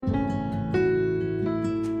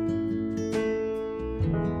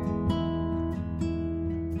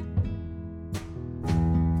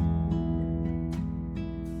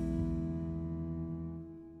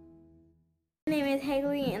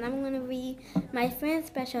My friend's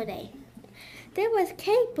special day. There was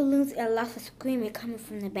cake, balloons, and lots of screaming coming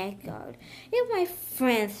from the backyard. It was my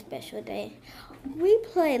friend's special day. We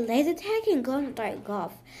played laser tag and golden dart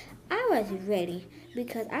golf. I was ready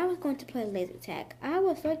because I was going to play laser tag. I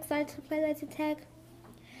was so excited to play laser tag.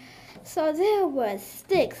 So there was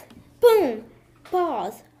sticks, boom,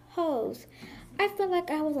 balls, holes. I felt like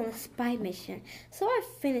I was on a spy mission. So I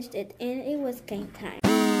finished it and it was game time.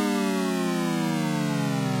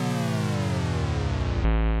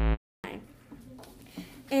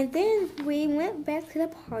 And then we went back to the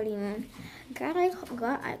party room, got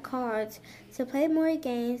our cards to play more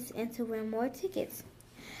games and to win more tickets.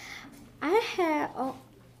 I had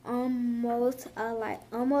almost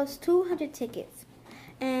 200 tickets,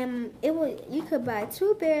 and you could buy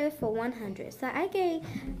 2 bears for 100. So I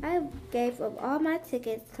gave up all my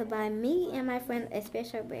tickets to buy me and my friend a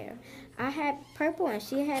special bear. I had purple and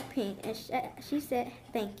she had pink, and she said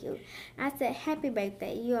thank you. I said happy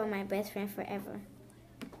birthday, you are my best friend forever.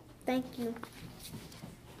 Thank you.